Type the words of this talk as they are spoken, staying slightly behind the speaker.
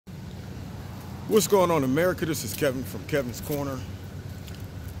What's going on, America? This is Kevin from Kevin's Corner.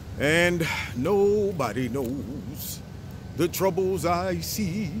 And nobody knows the troubles I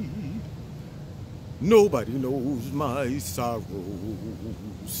see. Nobody knows my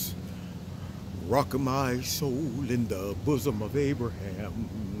sorrows. Rock my soul in the bosom of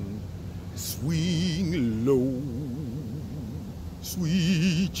Abraham. Swing low,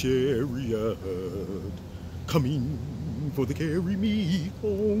 sweet chariot, coming for to carry me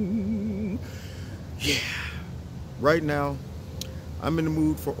home. Yeah, right now I'm in the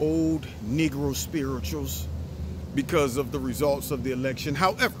mood for old Negro spirituals because of the results of the election.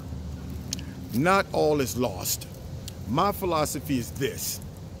 However, not all is lost. My philosophy is this: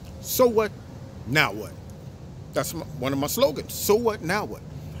 so what, now what? That's one of my slogans. So what, now what?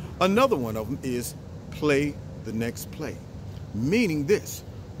 Another one of them is play the next play. Meaning this: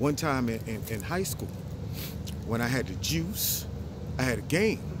 one time in high school, when I had the juice, I had a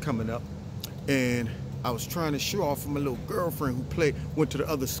game coming up, and I was trying to show off for my little girlfriend who went to the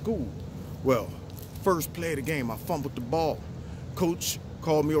other school. Well, first play of the game, I fumbled the ball. Coach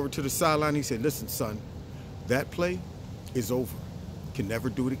called me over to the sideline. He said, "Listen, son, that play is over. Can never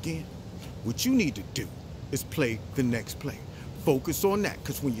do it again. What you need to do is play the next play. Focus on that,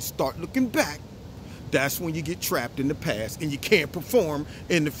 because when you start looking back, that's when you get trapped in the past and you can't perform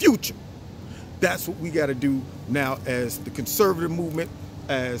in the future." That's what we got to do now as the conservative movement,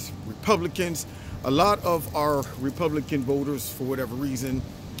 as Republicans. A lot of our Republican voters, for whatever reason,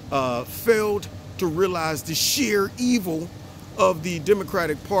 failed to realize the sheer evil of the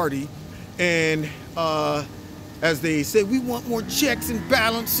Democratic Party. And as they say, we want more checks and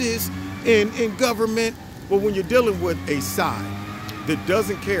balances in government. Well, when you're dealing with a side that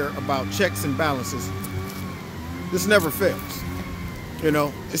doesn't care about checks and balances, this never fails. You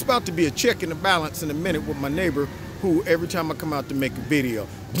know, it's about to be a check and a balance in a minute with my neighbor, who every time I come out to make a video,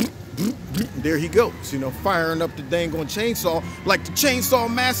 there he goes, you know, firing up the dang on chainsaw like the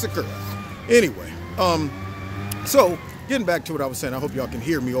Chainsaw Massacre. Anyway, so getting back to what I was saying, I hope y'all can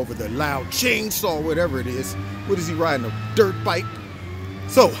hear me over the loud chainsaw, whatever it is. What is he riding, a dirt bike?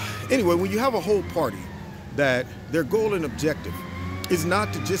 So anyway, when you have a whole party that their goal and objective is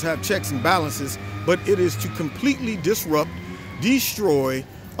not to just have checks and balances, but it is to completely disrupt, destroy,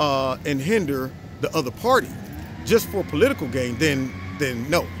 and hinder the other party just for political gain, then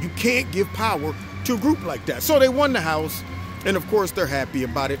no, you can't give power to a group like that. So they won the House, and of course they're happy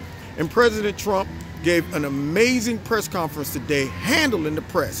about it. And President Trump gave an amazing press conference today, handling the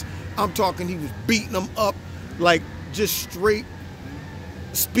press. I'm talking, he was beating them up like just straight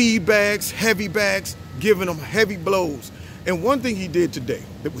speed bags, heavy bags, giving them heavy blows. And one thing he did today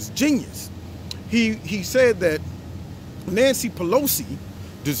that was genius, he said that Nancy Pelosi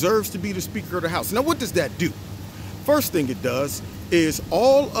deserves to be the Speaker of the House. Now, what does that do? First thing it does is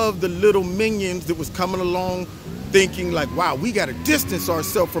all of the little minions that was coming along thinking like, wow, we got to distance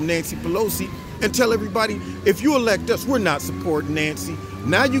ourselves from Nancy Pelosi, and tell everybody, if you elect us, we're not supporting Nancy.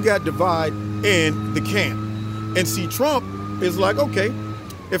 Now you got divide in the camp. And see, Trump is like, okay,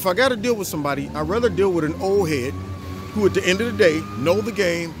 if I got to deal with somebody, I'd rather deal with an old head who at the end of the day know the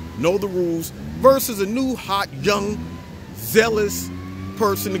game, know the rules, versus a new, hot, young, zealous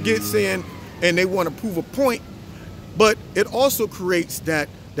person that gets in and they want to prove a point. But it also creates that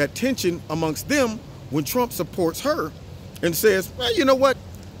tension amongst them when Trump supports her and says, well, you know what?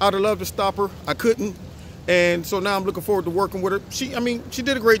 I'd have loved to stop her. I couldn't. And so now I'm looking forward to working with her. She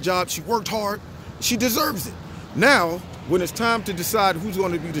did a great job. She worked hard. She deserves it. Now, when it's time to decide who's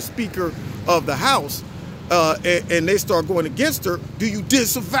going to be the Speaker of the House, and they start going against her, do you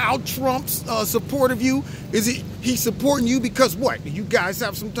disavow Trump's support of you? Is he supporting you because what? You guys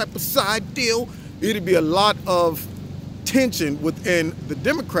have some type of side deal? It'd be a lot of tension within the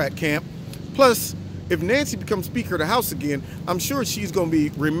Democrat camp. Plus, if Nancy becomes Speaker of the House again, I'm sure she's going to be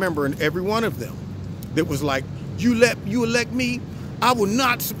remembering every one of them that was like, you elect me, I will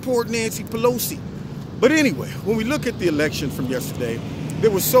not support Nancy Pelosi. But anyway, when we look at the election from yesterday,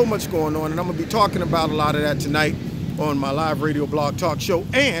 there was so much going on, and I'm going to be talking about a lot of that tonight on my live radio blog talk show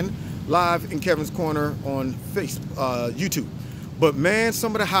and live in Kevin's Corner on YouTube. But man,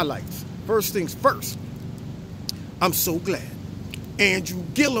 some of the highlights. First things first, I'm so glad Andrew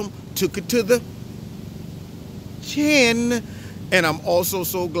Gillum took it to the chin. And I'm also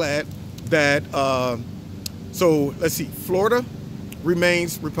so glad that, so let's see, Florida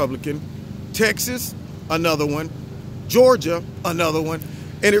remains Republican, Texas, another one, Georgia, another one.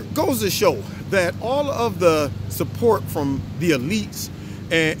 And it goes to show that all of the support from the elites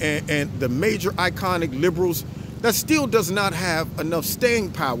and the major iconic liberals, that still does not have enough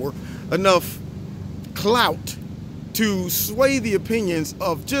staying power, enough clout to sway the opinions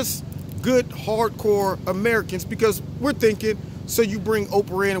of just good, hardcore Americans because we're thinking, so you bring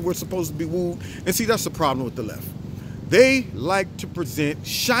Oprah in and we're supposed to be wooed. And see, that's the problem with the left. They like to present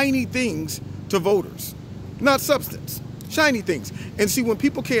shiny things to voters, not substance, shiny things. And see, when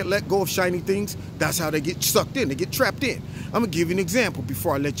people can't let go of shiny things, that's how they get sucked in, they get trapped in. I'm gonna give you an example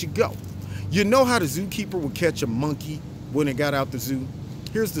before I let you go. You know how the zookeeper would catch a monkey when it got out the zoo?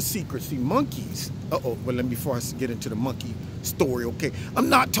 Here's the secret. See, monkeys, well, before I get into the monkey story, okay? I'm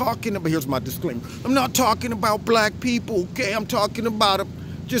not talking about, here's my disclaimer. I'm not talking about black people, okay? I'm talking about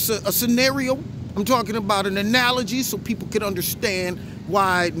just a scenario. I'm talking about an analogy so people can understand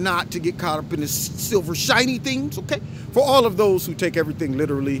why not to get caught up in the silver shiny things, okay? For all of those who take everything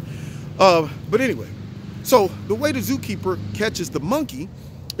literally. But anyway, so the way the zookeeper catches the monkey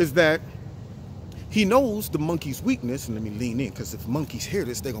is that he knows the monkey's weakness, and let me lean in, because if monkeys hear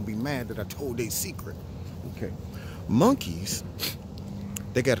this, they're gonna be mad that I told their secret. Okay, monkeys,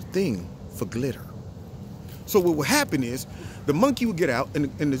 they got a thing for glitter. So what would happen is, the monkey would get out, and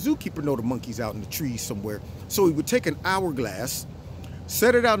the zookeeper know the monkey's out in the trees somewhere, so he would take an hourglass,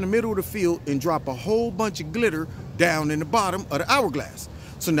 set it out in the middle of the field, and drop a whole bunch of glitter down in the bottom of the hourglass.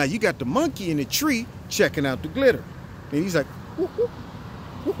 So now you got the monkey in the tree checking out the glitter. And he's like,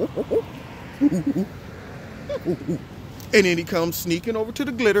 and then he comes sneaking over to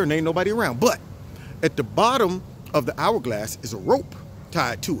the glitter and ain't nobody around. But at the bottom of the hourglass is a rope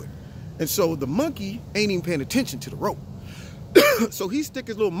tied to it. And so the monkey ain't even paying attention to the rope. So he stick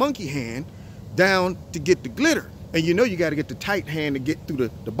his little monkey hand down to get the glitter. And you know you got to get the tight hand to get through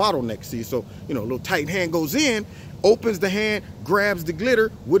the bottleneck, see? So, you know, a little tight hand goes in, opens the hand, grabs the glitter.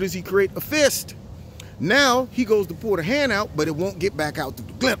 What does he create? A fist. Now he goes to pull the hand out, but it won't get back out through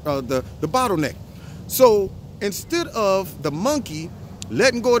the bottleneck. So instead of the monkey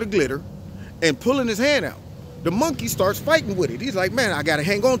letting go of the glitter and pulling his hand out, the monkey starts fighting with it. He's like, man, I got to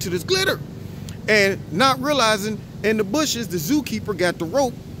hang on to this glitter. And not realizing in the bushes, the zookeeper got the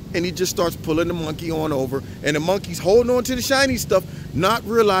rope, and he just starts pulling the monkey on over. And the monkey's holding on to the shiny stuff, not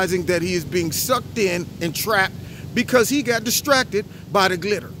realizing that he is being sucked in and trapped because he got distracted by the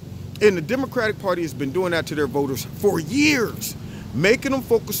glitter. And the Democratic Party has been doing that to their voters for years, making them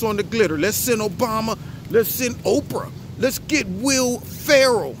focus on the glitter. Let's send Obama, let's send Oprah, let's get Will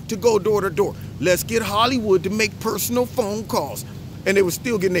Ferrell to go door to door. Let's get Hollywood to make personal phone calls. And they were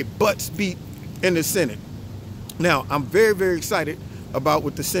still getting their butts beat in the Senate. Now, I'm very, very excited about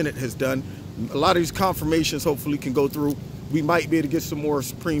what the Senate has done. A lot of these confirmations hopefully can go through. We might be able to get some more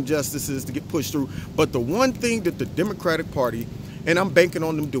Supreme Justices to get pushed through. But the one thing that the Democratic Party, and I'm banking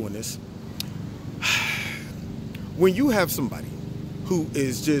on them doing this, when you have somebody who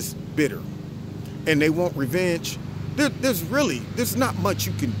is just bitter and they want revenge, there's not much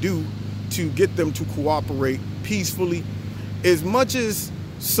you can do to get them to cooperate peacefully. As much as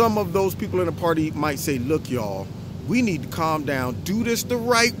some of those people in the party might say, look, y'all, we need to calm down, do this the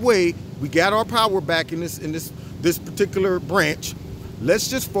right way. We got our power back in this particular branch. Let's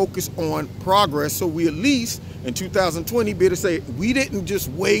just focus on progress so we at least in 2020 be able to say we didn't just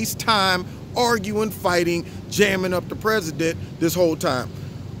waste time arguing, fighting, jamming up the president this whole time.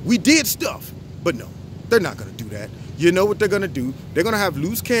 We did stuff, but no, they're not going to do that. You know what they're going to do? They're going to have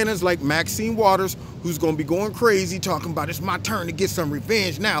loose cannons like Maxine Waters, who's going to be going crazy talking about it's my turn to get some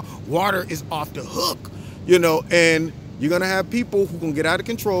revenge now. Water is off the hook, you know, and you're going to have people who are going to get out of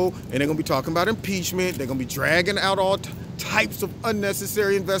control, and they're going to be talking about impeachment. They're going to be dragging out all types of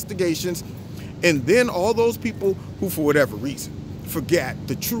unnecessary investigations. And then all those people who, for whatever reason, forgot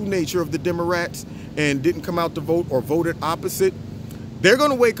the true nature of the Democrats and didn't come out to vote or voted opposite, they're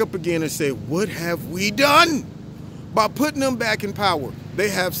going to wake up again and say, what have we done? By putting them back in power, they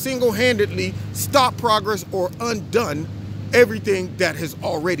have single-handedly stopped progress or undone everything that has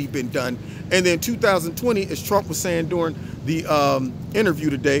already been done. And then 2020, as Trump was saying during the interview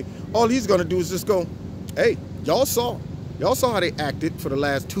today, all he's going to do is just go, hey, y'all saw how they acted for the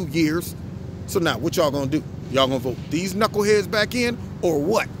last 2 years. So now what y'all going to do? Y'all going to vote these knuckleheads back in or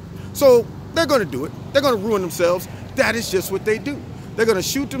what? So they're going to do it. They're going to ruin themselves. That is just what they do. They're going to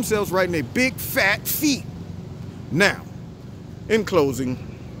shoot themselves right in their big fat feet. Now, in closing,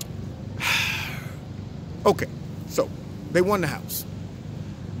 okay, so they won the House.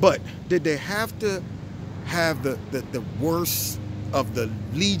 But did they have to have the worst of the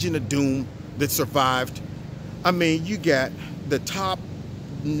Legion of Doom that survived? I mean, you got the top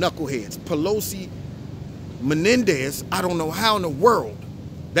knuckleheads, Pelosi, Menendez, I don't know how in the world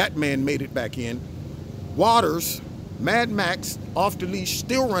that man made it back in. Waters, Mad Max, off the leash,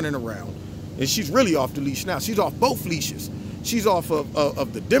 still running around. And she's really off the leash now. She's off both leashes. She's off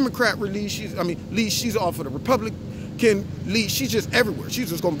of the Democrat leash. She's off of the Republican can lead. She's just everywhere. She's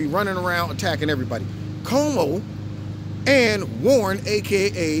just going to be running around attacking everybody. Como and Warren,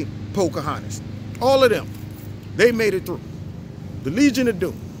 a.k.a. Pocahontas. All of them, they made it through. The Legion of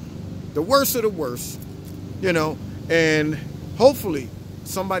Doom. The worst of the worst, you know, and hopefully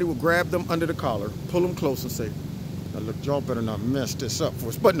somebody will grab them under the collar, pull them close and say, now look, y'all better not mess this up for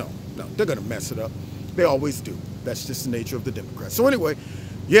us. But no, they're going to mess it up. They always do. That's just the nature of the Democrats. So anyway,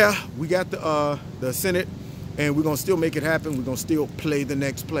 yeah, we got the Senate, and we're going to still make it happen. We're going to still play the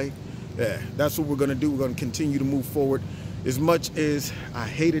next play. Yeah, that's what we're going to do. We're going to continue to move forward. As much as I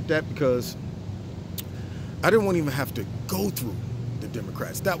hated that, because I didn't want to even have to go through the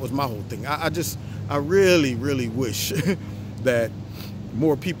Democrats. That was my whole thing. I really, really wish that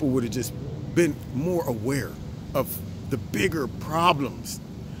more people would have just been more aware of the bigger problems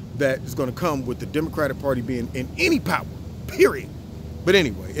that is going to come with the Democratic Party being in any power, period. But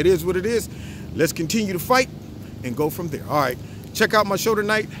anyway, it is what it is. Let's continue to fight and go from there. All right, check out my show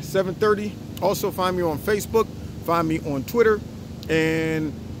tonight, 7:30. Also find me on Facebook, find me on Twitter,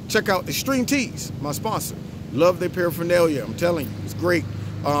 and check out Extreme Tees, my sponsor. Love their paraphernalia, I'm telling you, it's great.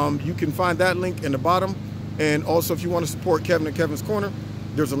 You can find that link in the bottom. And also, if you want to support Kevin at Kevin's Corner,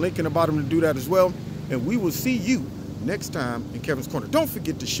 there's a link in the bottom to do that as well. And we will see you next time in Kevin's Corner. Don't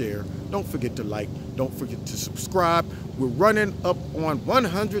forget to share. Don't forget to like. Don't forget to subscribe. We're running up on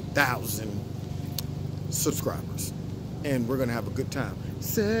 100,000 subscribers. And we're going to have a good time.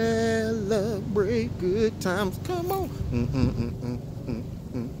 Celebrate good times. Come on.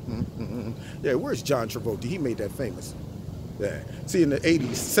 Yeah, where's John Travolta? He made that famous. Yeah. See, in the 80s,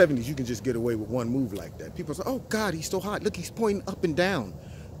 70s, you can just get away with one move like that. People say, oh, God, he's so hot. Look, he's pointing up and down.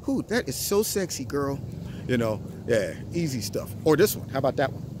 Ooh, that is so sexy, girl. You know, yeah, easy stuff. Or this one. How about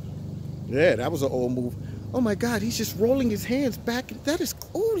that one? Yeah, that was an old move. Oh, my God, he's just rolling his hands back. That is,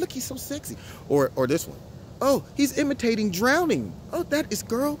 oh, look, he's so sexy. Or this one. Oh, he's imitating drowning. Oh, that is,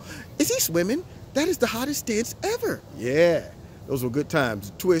 girl. Is he swimming? That is the hottest dance ever. Yeah, those were good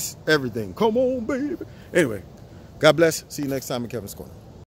times. Twists, everything. Come on, baby. Anyway. God bless. See you next time in Kevin's Corner.